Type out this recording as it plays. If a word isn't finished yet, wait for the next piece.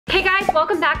guys,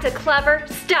 welcome back to Clevver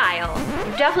Style.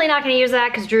 I'm definitely not gonna use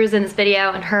that because Drew's in this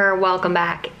video and her welcome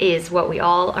back is what we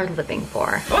all are living for.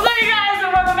 What's up you guys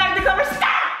and welcome back to Clevver Style!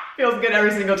 Feels good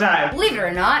every single time. Believe it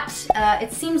or not,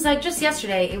 it seems like just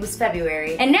yesterday it was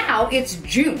February and now it's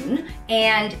June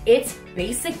and it's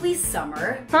basically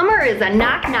summer. Summer is a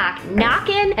knock knock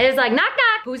knocking. It is like knock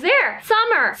knock, who's there?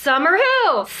 Summer. Summer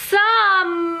who?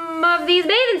 Some of these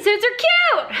bathing suits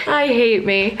are cute. I hate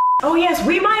me. Oh yes,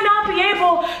 we might not be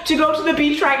able to go to the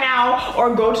beach right now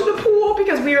or go to the pool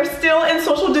because we are still in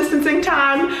social distancing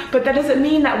time, but that doesn't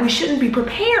mean that we shouldn't be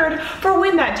prepared for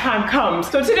when that time comes.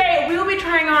 So today we will be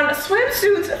trying on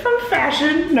swimsuits from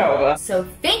Fashion Nova. So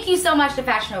thank you so much to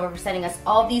Fashion Nova for sending us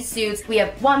all these suits. We have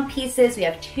one pieces, we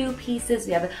have two pieces,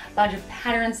 we have a bunch of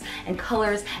patterns and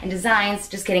colors and designs.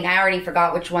 Just kidding, I already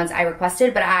forgot which ones I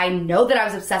requested, but I know that I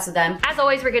was obsessed with them. As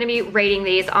always, we're gonna be rating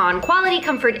these on quality,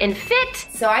 comfort, and fit.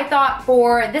 So I thought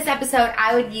for this episode,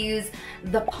 I would use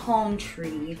the palm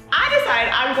tree. I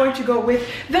decided I'm going to go with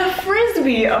the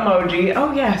frisbee emoji.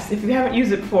 Oh yes, if you haven't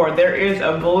used it before, there is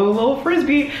a blue little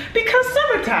frisbee because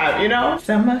summertime, you know?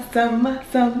 Summer, summer,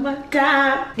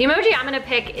 summertime. The emoji I'm gonna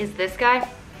pick is this guy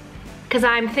because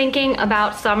I'm thinking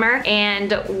about summer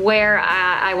and where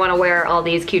I wanna wear all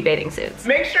these cute bathing suits.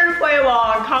 Make sure to play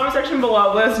along, comment section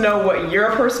below, let us know what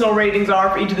your personal ratings are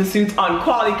for each of the suits on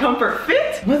quality, comfort,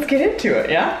 fit. Let's get into it,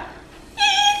 yeah?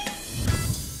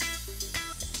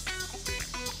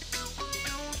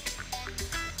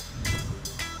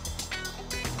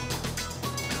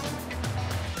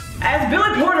 As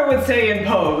Billy Porter would say in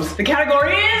Pose, the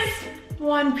category is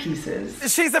one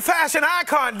pieces. She's a fashion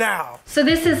icon now. So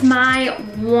this is my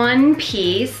one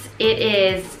piece. It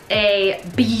is a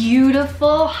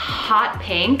beautiful hot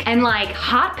pink, and like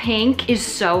hot pink is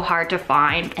so hard to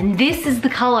find, and this is the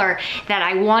color that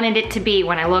I wanted it to be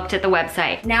when I looked at the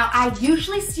website. Now, I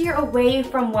usually steer away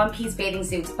from one-piece bathing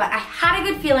suits, but I had a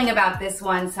good feeling about this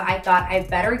one, so I thought I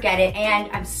better get it, and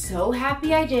I'm so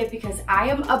happy I did because I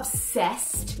am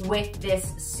obsessed with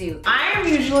this suit. I am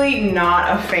usually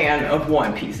not a fan of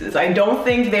one pieces. I don't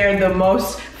think they're the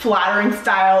most flattering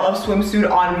style of swimsuit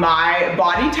on my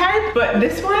body type, but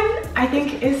this one I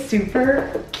think is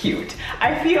super cute.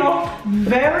 I feel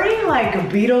very like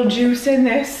Beetlejuice in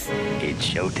this. It's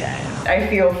showtime. I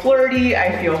feel flirty,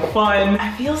 I feel fun,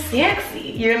 I feel sexy,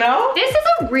 you know? This is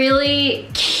a really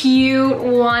cute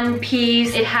one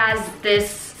piece. It has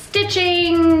this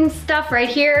stitching stuff right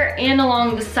here and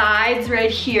along the sides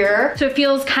right here. So it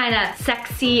feels kind of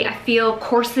sexy. I feel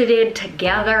corseted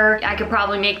together. I could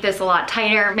probably make this a lot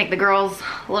tighter, make the girls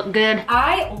look good.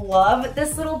 I love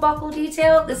this little buckle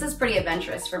detail. This is pretty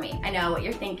adventurous for me. I know what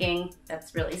you're thinking.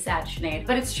 That's really sad, Sinead.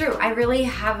 But it's true. I really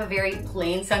have a very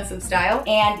plain sense of style.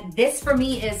 And this for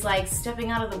me is like stepping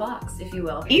out of the box, if you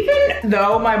will. Even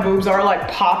though my boobs are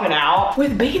like popping out,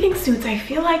 with bathing suits, I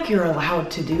feel like you're allowed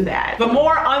to do that. The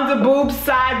more on the boob,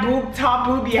 side boob, top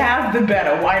boob you have, the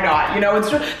better. Why not? You know, it's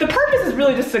the purpose is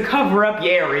really just to cover up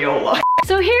your areola.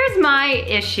 So here's my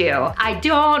issue. I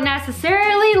don't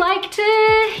necessarily like to,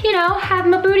 you know, have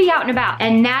my booty out and about.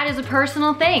 And that is a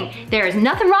personal thing. There is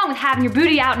nothing wrong with having your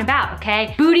booty out and about,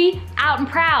 okay? Booty out and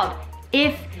proud.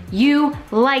 If you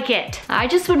like it. I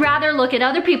just would rather look at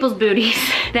other people's booties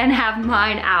than have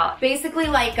mine out. Basically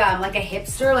like a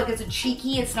hipster, like it's a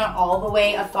cheeky, it's not all the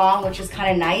way a thong, which is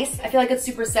kind of nice. I feel like it's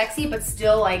super sexy, but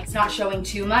still like it's not showing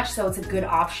too much, so it's a good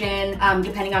option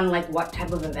depending on like what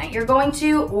type of event you're going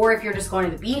to, or if you're just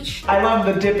going to the beach. I love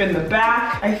the dip in the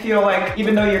back. I feel like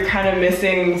even though you're kind of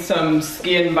missing some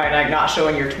skin by like not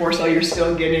showing your torso, you're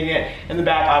still getting it in the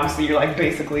back. Obviously you're like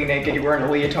basically naked, you're wearing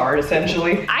a leotard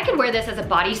essentially. I could wear this as a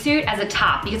bodysuit, as a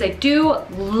top, because I do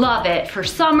love it for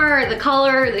summer, the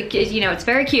color, you know, it's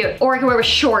very cute. Or I can wear with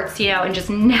shorts, you know, and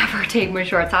just never take my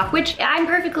shorts off, which I'm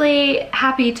perfectly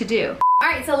happy to do. All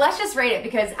right, so let's just rate it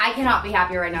because I cannot be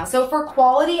happier right now. So for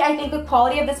quality, I think the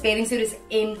quality of this bathing suit is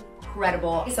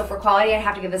incredible. So for quality, I'd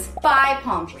have to give this 5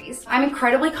 palm trees. I'm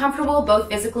incredibly comfortable both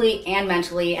physically and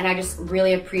mentally, and I just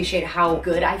really appreciate how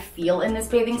good I feel in this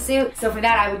bathing suit. So for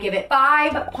that, I would give it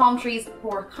 5 palm trees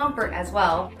for comfort as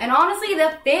well. And honestly,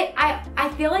 the fit, I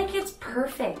feel like it's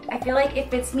perfect. I feel like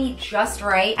it fits me just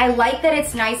right. I like that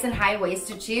it's nice and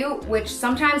high-waisted too, which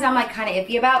sometimes I'm like kind of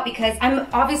iffy about because I'm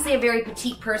obviously a very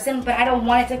petite person, but I don't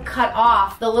want it to cut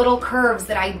off the little curves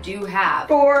that I do have.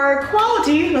 For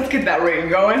quality, let's get that rating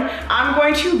going. I'm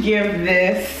going to give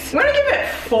this, I'm gonna give it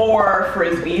 4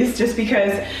 Frisbees just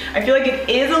because I feel like it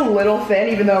is a little thin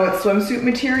even though it's swimsuit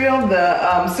material.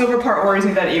 The silver part worries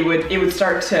me that it would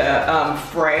start to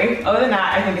fray. Other than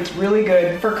that, I think it's really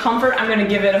good. For comfort, I'm gonna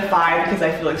give it a 5 because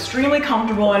I feel extremely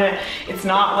comfortable in it. It's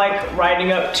not like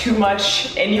riding up too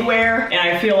much anywhere and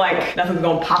I feel like nothing's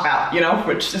gonna pop out, you know,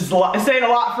 which is saying a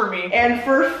lot for me. And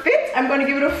for fit, I'm gonna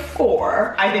give it a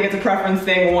 4. I think it's a preference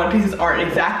thing. One pieces aren't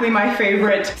exactly my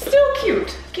favorite. Still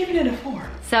cute. Giving it a 4.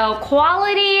 So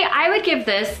quality, I would give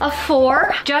this a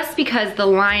 4 just because the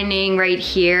lining right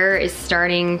here is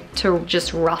starting to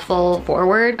just ruffle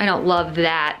forward. I don't love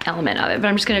that element of it, but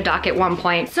I'm just gonna dock it 1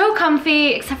 point. So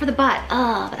comfy, except for the butt.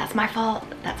 Oh, but that's my fault.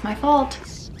 That's my fault.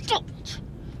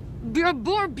 You're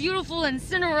more beautiful than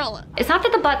Cinderella. It's not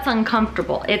that the butt's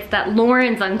uncomfortable, it's that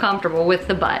Loryn's uncomfortable with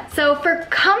the butt. So for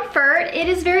comfort, it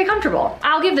is very comfortable.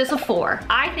 I'll give this a 4.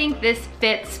 I think this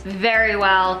fits very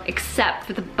well, except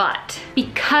for the butt.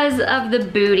 Because of the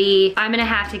booty, I'm gonna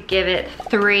have to give it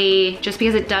 3, just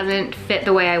because it doesn't fit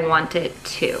the way I want it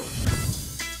to.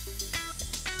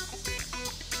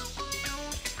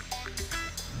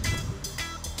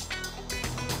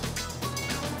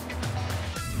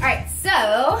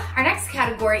 So, our next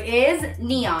category is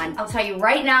neon. I'll tell you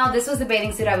right now, this was the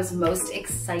bathing suit I was most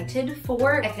excited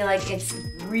for. I feel like it's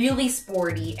really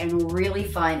sporty and really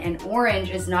fun, and orange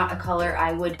is not a color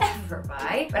I would ever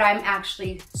buy, but I'm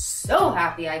actually so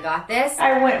happy I got this.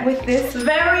 I went with this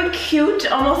very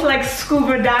cute, almost like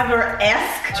scuba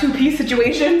diver-esque 2-piece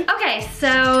situation. Okay,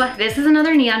 so this is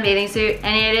another neon bathing suit,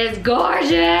 and it is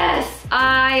gorgeous.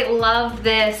 I love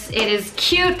this. It is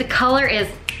cute. The color is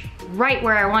right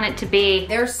where I want it to be.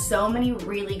 There's so many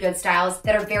really good styles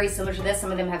that are very similar to this.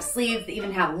 Some of them have sleeves, they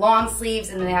even have long sleeves,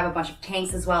 and then they have a bunch of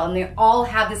tanks as well. And they all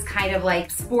have this kind of like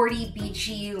sporty,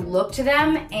 beachy look to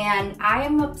them. And I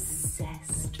am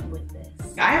obsessed with this.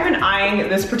 I have been eyeing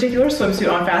this particular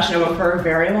swimsuit on Fashion Nova for a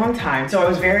very long time. So I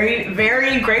was very,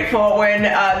 very grateful when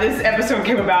this episode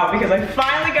came about because I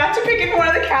finally got to pick in one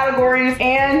of the categories.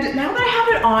 And now that I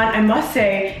have it on, I must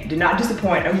say, it did not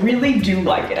disappoint. I really do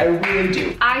like it, I really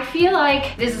do. I feel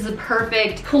like this is a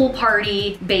perfect pool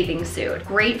party bathing suit.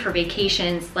 Great for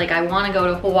vacations. Like I wanna go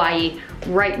to Hawaii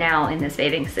right now in this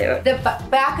bathing suit. The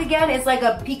back again is like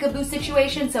a peekaboo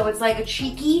situation, so it's like a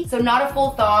cheeky, so not a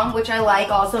full thong, which I like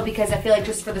also because I feel like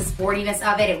just for the sportiness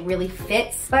of it, it really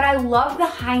fits. But I love the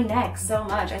high neck so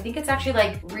much. I think it's actually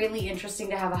like really interesting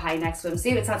to have a high neck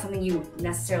swimsuit. It's not something you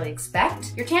necessarily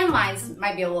expect. Your tan lines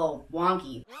might be a little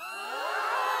wonky.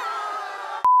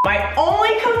 My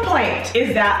only complaint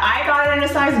is that I got it in a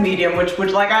size medium, which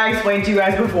like I explained to you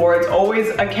guys before, it's always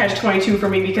a catch-22 for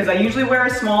me because I usually wear a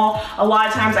small. A lot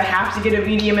of times I have to get a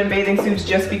medium in bathing suits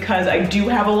just because I do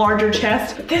have a larger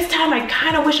chest. But this time I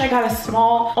kind of wish I got a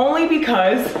small, only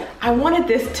because I wanted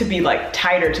this to be like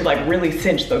tighter to like really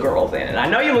cinch the girls in. And I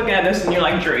know you're looking at this and you're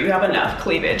like, Drew, you have enough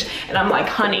cleavage. And I'm like,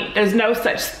 honey, there's no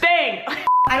such thing.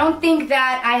 I don't think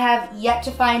that I have yet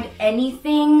to find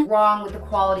anything wrong with the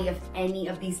quality of any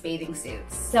of these bathing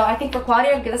suits. So I think for quality,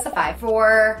 I'd give this a 5.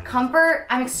 For comfort,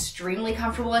 I'm extremely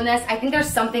comfortable in this. I think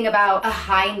there's something about a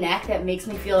high neck that makes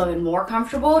me feel even more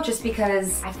comfortable just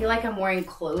because I feel like I'm wearing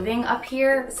clothing up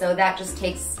here. So that just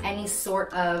takes any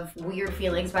sort of weird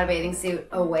feelings about a bathing suit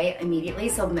away immediately.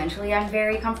 So mentally, I'm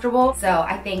very comfortable. So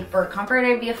I think for comfort,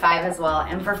 I'd be a 5 as well.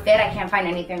 And for fit, I can't find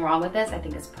anything wrong with this. I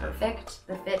think it's perfect.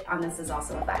 The fit on this is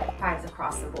also a 5. 5s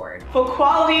across the board. For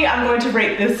quality, I'm going to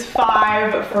rate this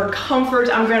 5. For comfort,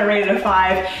 I'm going to rate it a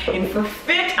 5. And for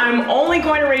fit, I'm only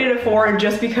going to rate it a 4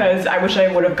 just because I wish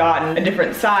I would have gotten a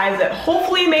different size that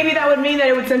hopefully maybe that would mean that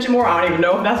it would cinch more. I don't even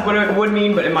know if that's what it would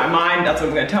mean, but in my mind, that's what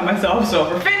I'm going to tell myself. So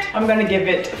for fit, I'm going to give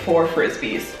it 4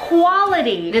 Frisbees.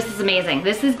 Quality, this is amazing.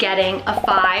 This is getting a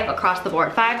 5 across the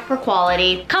board. 5 for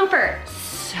quality. Comfort,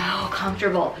 so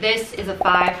comfortable. This is a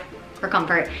 5 for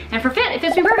comfort. And for fit, it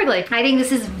fits me perfectly. I think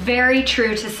this is very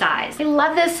true to size. I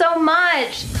love this so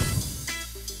much.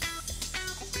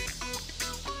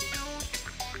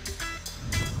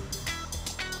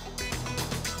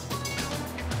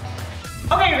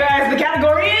 Okay, you guys, the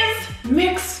category is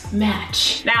mix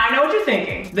match. Now, I know what you're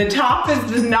thinking. The top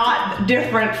is not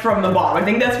different from the bottom. I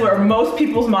think that's where most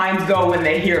people's minds go when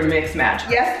they hear mix match.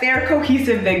 Yes, they're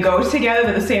cohesive, they go together,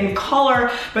 they're the same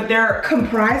color, but they're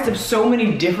comprised of so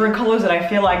many different colors that I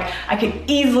feel like I can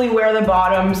easily wear the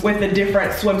bottoms with a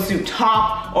different swimsuit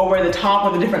top, or wear the top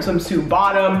with a different swimsuit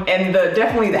bottom, and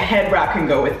definitely the head wrap can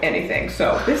go with anything.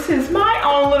 So this is my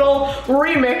own little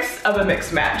remix of a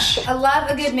mix match. I love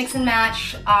a good mix and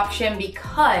match option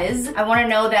because I want to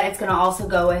know that it's going to also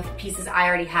go with pieces I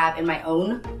already have in my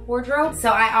own wardrobe. So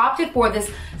I opted for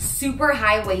this super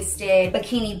high-waisted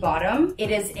bikini bottom.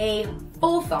 It is a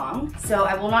full thong, so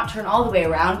I will not turn all the way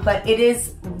around, but it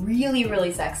is really,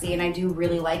 really sexy, and I do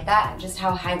really like that, just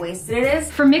how high-waisted it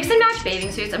is. For mix and match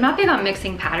bathing suits, I'm not big on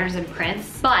mixing patterns and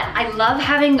prints, but I love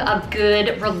having a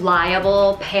good,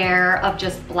 reliable pair of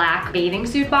just black bathing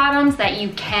suit bottoms that you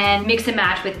can mix and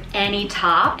match with any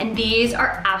top, and these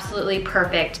are absolutely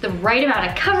perfect. The right amount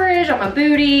of coverage on my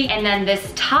booty, and then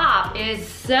this top is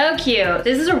so cute.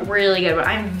 This is a really good one.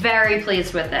 I'm very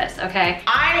pleased with this, okay?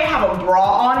 I have a bra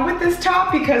on with this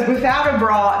top because without a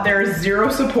bra, there's zero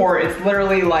support. It's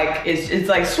literally like, it's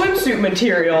like swimsuit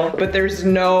material, but there's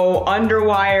no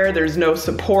underwire, there's no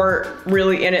support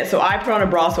really in it. So I put on a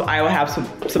bra so I would have some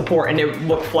support and it would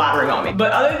look flattering on me.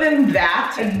 But other than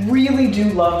that, I really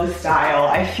do love the style.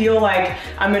 I feel like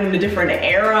I'm in a different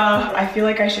era. I feel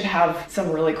like I should have some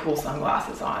really cool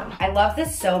sunglasses on. I love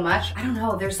this so much. I don't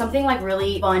know, there's something like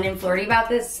really fun and flirty about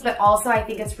this, but also I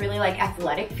think it's really like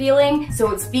athletic feeling.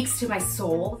 So it speaks to my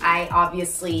soul. I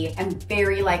obviously am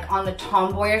very like on the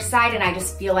tomboyer side, and I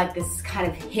just feel like this kind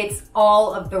of hits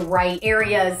all of the right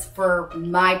areas for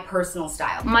my personal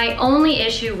style. My only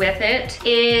issue with it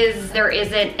is there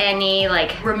isn't any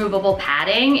like removable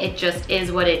padding. It just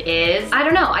is what it is. I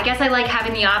don't know, I guess I like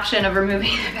having the option of removing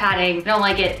the padding. I don't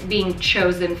like it being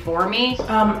chosen for me.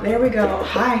 There we go.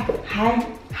 Hi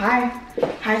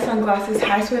sunglasses,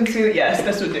 hi swimsuit. Yes,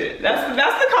 that's what did it. That's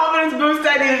the confidence boost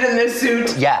I needed in this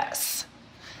suit. Yes.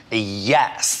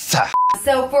 Yes.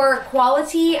 So for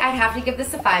quality, I'd have to give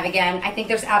this a 5 again. I think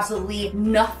there's absolutely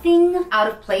nothing out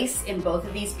of place in both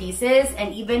of these pieces.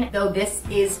 And even though this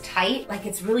is tight, like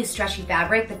it's really stretchy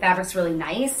fabric, the fabric's really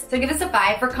nice. So I give this a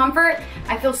 5 for comfort.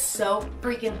 I feel so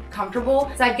freaking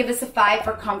comfortable. So I'd give this a 5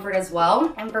 for comfort as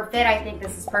well. And for fit, I think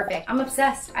this is perfect. I'm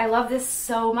obsessed. I love this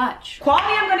so much. Quality,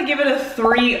 I'm gonna give it a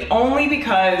 3 only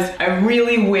because I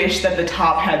really wish that the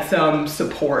top had some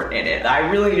support in it. I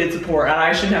really needed support, and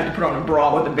I shouldn't have to put on a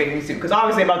bra with a bathing suit because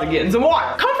obviously I'm about to get in some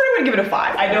water. Comfort, I'm gonna give it a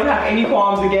 5. I don't have any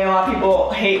qualms. Again, a lot of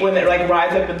people hate when it like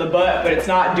rides up in the butt, but it's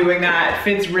not doing that. It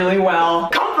fits really well.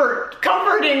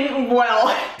 Comforting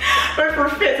well. But for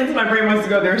fit, since my brain wants to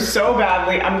go there so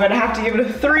badly, I'm gonna have to give it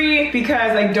a 3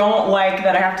 because I don't like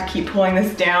that I have to keep pulling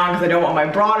this down because I don't want my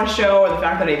bra to show, or the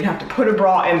fact that I even have to put a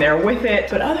bra in there with it.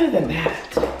 But other than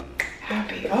that,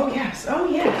 happy. Oh yes, oh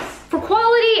yes. For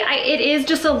quality, it is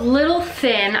just a little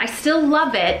thin. I still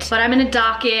love it, but I'm gonna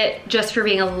dock it just for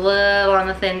being a little on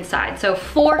the thin side. So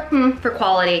 4 for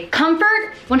quality.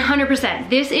 Comfort, 100%.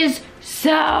 This is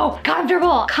so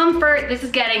comfortable. Comfort, this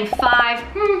is getting 5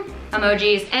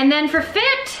 emojis. And then for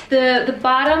fit, the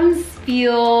bottoms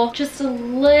feel just a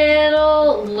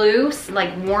little loose,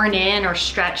 like worn in or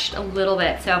stretched a little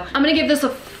bit. So I'm gonna give this a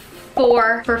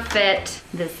 4 for fit.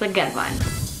 This is a good one.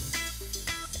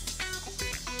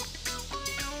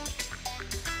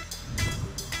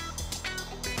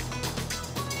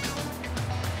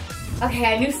 Okay,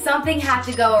 I knew something had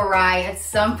to go awry at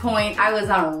some point. I was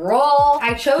on a roll.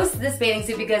 I chose this bathing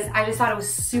suit because I just thought it was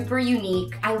super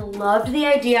unique. I loved the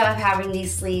idea of having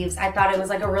these sleeves. I thought it was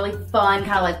like a really fun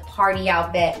kind of like party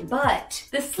outfit, but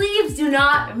the sleeves do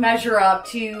not measure up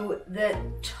to the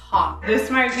top. This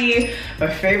might be my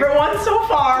favorite one so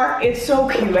far. It's so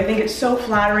cute. I think it's so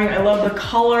flattering. I love the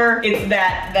color. It's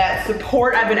that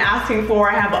support I've been asking for.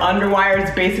 I have the underwire.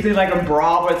 It's basically like a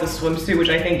bra, but it's a swimsuit, which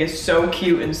I think is so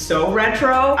cute and so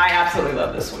retro. I absolutely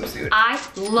love this swimsuit. I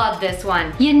love this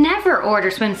one. You never order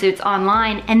swimsuits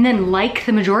online and then like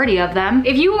the majority of them.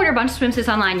 If you order a bunch of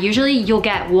swimsuits online, usually you'll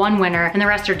get one winner and the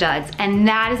rest are duds. And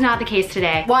that is not the case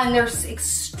today. One, they're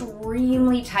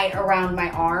extremely tight around my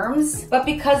arms, but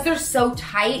because they're so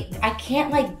tight, I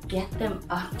can't like get them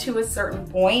up to a certain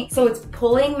point. So it's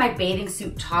pulling my bathing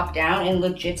suit top down, and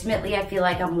legitimately I feel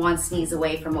like I'm one sneeze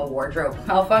away from a wardrobe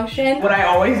malfunction. What I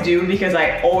always do, because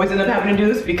I always end up having to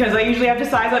do this, because I usually have to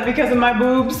size up because of my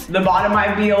boobs, the bottom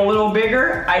might be a little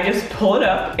bigger, I just pull it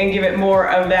up and give it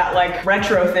more of that like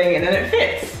retro thing, and then it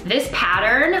fits. This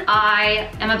pattern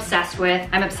I am obsessed with.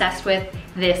 I'm obsessed with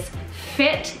this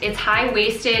fit. It's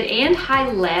high-waisted and high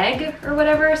leg or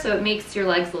whatever, so it makes your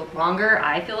legs look longer,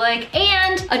 I feel like.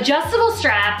 And adjustable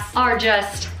straps are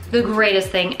just the greatest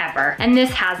thing ever. And this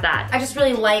has that. I just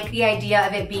really like the idea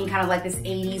of it being kind of like this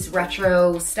 80s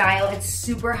retro style. It's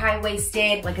super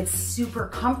high-waisted, like it's super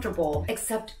comfortable,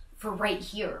 except for right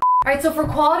here. All right, so for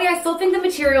quality, I still think the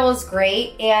material is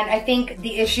great, and I think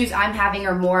the issues I'm having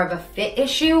are more of a fit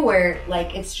issue where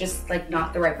like it's just like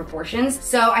not the right proportions.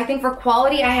 So I think for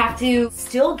quality, I have to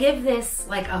still give this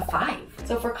like a 5.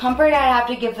 So for comfort, I'd have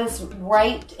to give this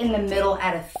right in the middle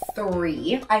at a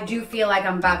 3. I do feel like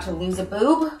I'm about to lose a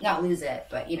boob. Not lose it,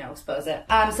 but you know, expose it.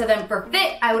 So then for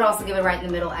fit, I would also give it right in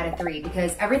the middle at a 3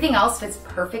 because everything else fits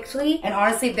perfectly. And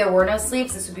honestly, if there were no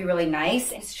sleeves, this would be really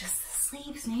nice. It's just the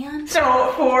sleeves, man.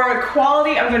 So for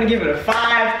quality, I'm gonna give it a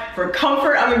 5. For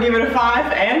comfort, I'm gonna give it a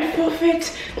 5. And for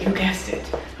fit, you guessed it,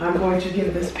 I'm going to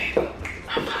give this baby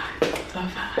a 5. A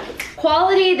 5.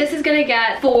 Quality, this is gonna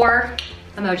get 4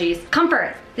 emojis.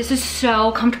 Comfort, this is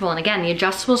so comfortable. And again, the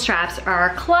adjustable straps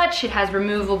are clutch. It has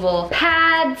removable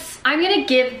pads. I'm gonna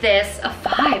give this a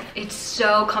 5. It's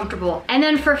so comfortable. And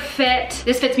then for fit,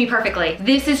 this fits me perfectly.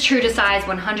 This is true to size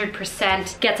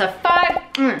 100%, gets a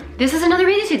 5. This is another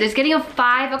bathing suit that's getting a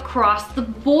 5 across the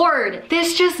board.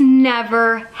 This just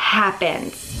never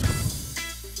happens.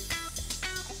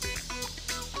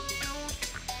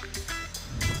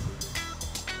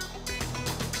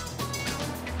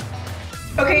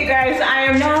 Okay guys, I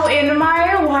am now in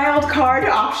my wild card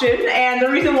option, and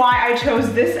the reason why I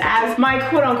chose this as my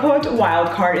quote-unquote wild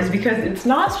card is because it's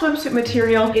not swimsuit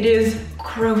material, it is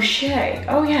crochet.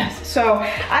 Oh yes, so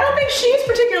I don't think she's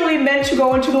particularly meant to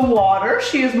go into the water.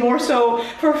 She is more so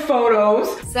for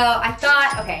photos. So I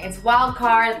thought, okay, it's wild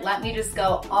card. Let me just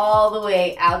go all the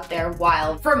way out there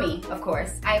wild. For me, of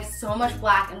course. I have so much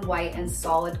black and white and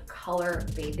solid color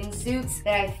bathing suits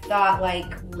that I thought,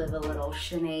 like, live a little,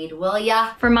 Sinead, will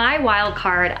ya? For my wild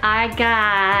card, I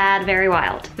got very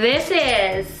wild. This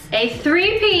is a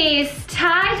 3-piece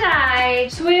tie-dye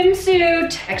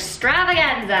swimsuit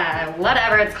extravaganza,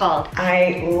 whatever it's called.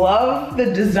 I love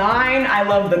the design, I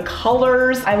love the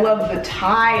colors, I love the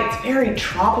tie. It's very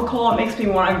tropical. It makes me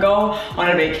want to go on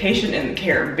a vacation in the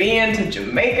Caribbean to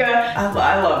Jamaica.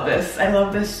 I love this. I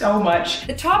love this so much.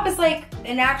 The top is like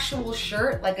an actual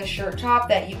shirt, like a shirt top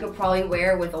that you could probably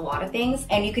wear with a lot of things,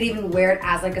 and you could even wear it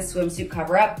as like a swimsuit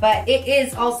cover-up, but it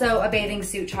is also a bathing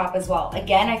suit top as well.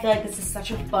 Again, I feel like this is such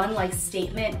a fun, like,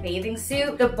 statement bathing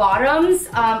suit. The bottoms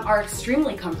are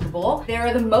extremely comfortable.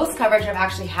 They're the most coverage I've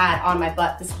actually had on my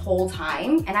butt this whole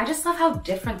time, and I just love how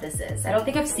different this is. I don't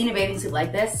think I've seen a bathing suit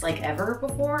like this, like, ever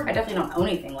before. I definitely don't own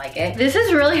anything like it. This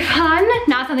is really fun.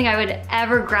 Not something I would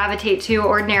ever gravitate to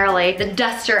ordinarily. The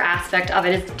duster aspect of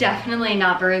it is definitely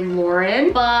not very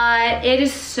Loryn, but it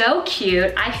is so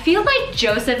cute. I feel like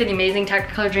Joseph in the Amazing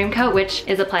Technicolor Dreamcoat, which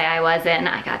is a play I was in.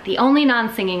 I got the only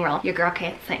non-singing role. Your girl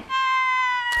can't sing.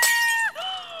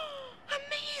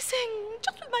 Amazing,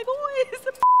 just with my voice.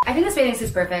 I think this bathing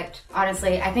suit's perfect,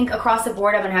 honestly. I think across the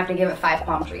board, I'm gonna have to give it 5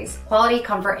 palm trees. Quality,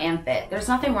 comfort, and fit. There's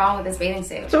nothing wrong with this bathing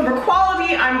suit. So for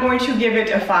quality, I'm going to give it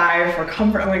a 5. For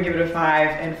comfort, I'm gonna give it a 5.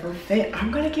 And for fit,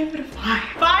 I'm gonna give it a 5.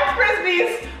 5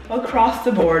 Frisbees across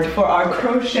the board for our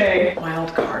crochet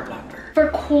wild card number. For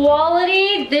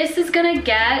quality, this is gonna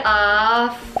get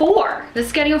a 4. This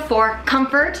is getting a 4.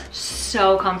 Comfort,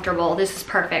 so comfortable. This is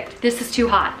perfect. This is too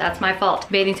hot, that's my fault.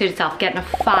 Bathing suit itself, getting a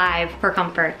 5 for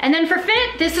comfort. And then for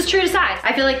fit, this is true to size.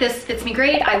 I feel like this fits me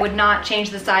great. I would not change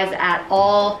the size at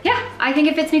all. Yeah, I think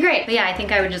it fits me great. But yeah, I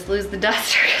think I would just lose the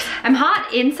duster. I'm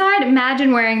hot inside,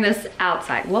 imagine wearing this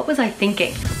outside. What was I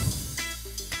thinking?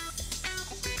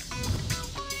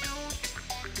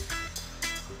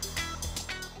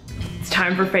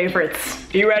 Time for favorites.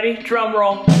 Are you ready? Drum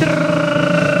roll.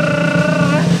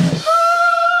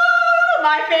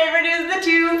 My favorite is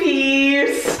the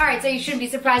 2-piece. All right, so you shouldn't be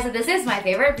surprised that this is my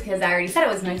favorite because I already said it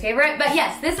was my favorite, but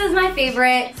yes, this is my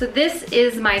favorite. So this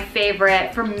is my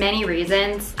favorite for many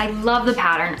reasons. I love the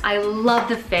pattern. I love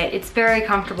the fit. It's very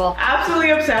comfortable. Absolutely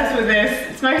obsessed with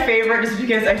this. It's my favorite just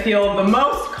because I feel the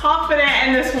most confident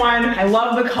in this one. I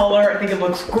love the color. I think it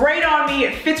looks great on me.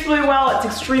 It fits really well. It's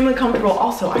extremely comfortable.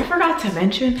 Also, I forgot to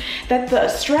mention that the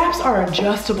straps are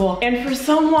adjustable, and for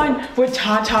someone with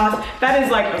tatas, that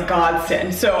is like a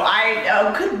godsend. So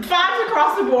I could 5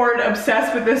 across the board,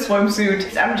 obsessed with this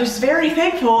swimsuit. I'm just very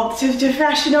thankful to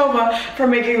Fashion Nova for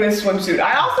making this swimsuit.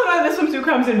 I also know this swimsuit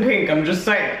comes in pink, I'm just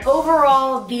saying.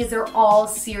 Overall, these are all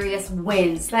serious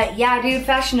wins. But yeah, dude,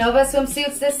 Fashion Nova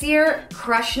swimsuits this year,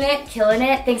 crushing it, killing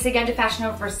it. Thanks again to Fashion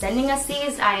Nova for sending us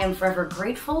these. I am forever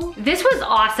grateful. This was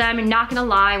awesome, and not gonna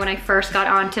lie, when I first got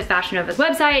onto Fashion Nova's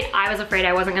website, I was afraid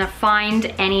I wasn't gonna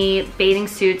find any bathing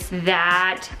suits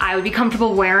that I would be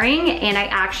comfortable wearing, and I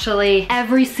actually,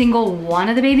 every single one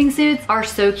of the bathing suits are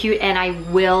so cute and I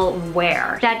will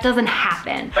wear. That doesn't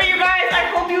happen. But you guys,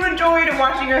 I hope you enjoyed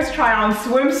watching us try on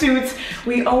swimsuits.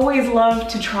 We always love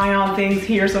to try on things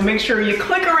here, so make sure you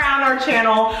click around our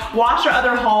channel, watch our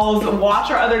other hauls,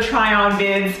 watch our other try on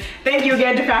vids. Thank you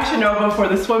again to Fashion Nova for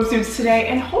the swimsuits today,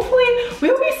 and hopefully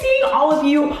we'll be seeing all of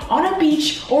you on a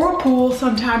beach or a pool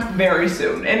sometime very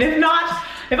soon. And if not,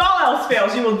 If all else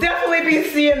fails, you will definitely be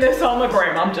seeing this on the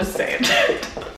gram, I'm just saying.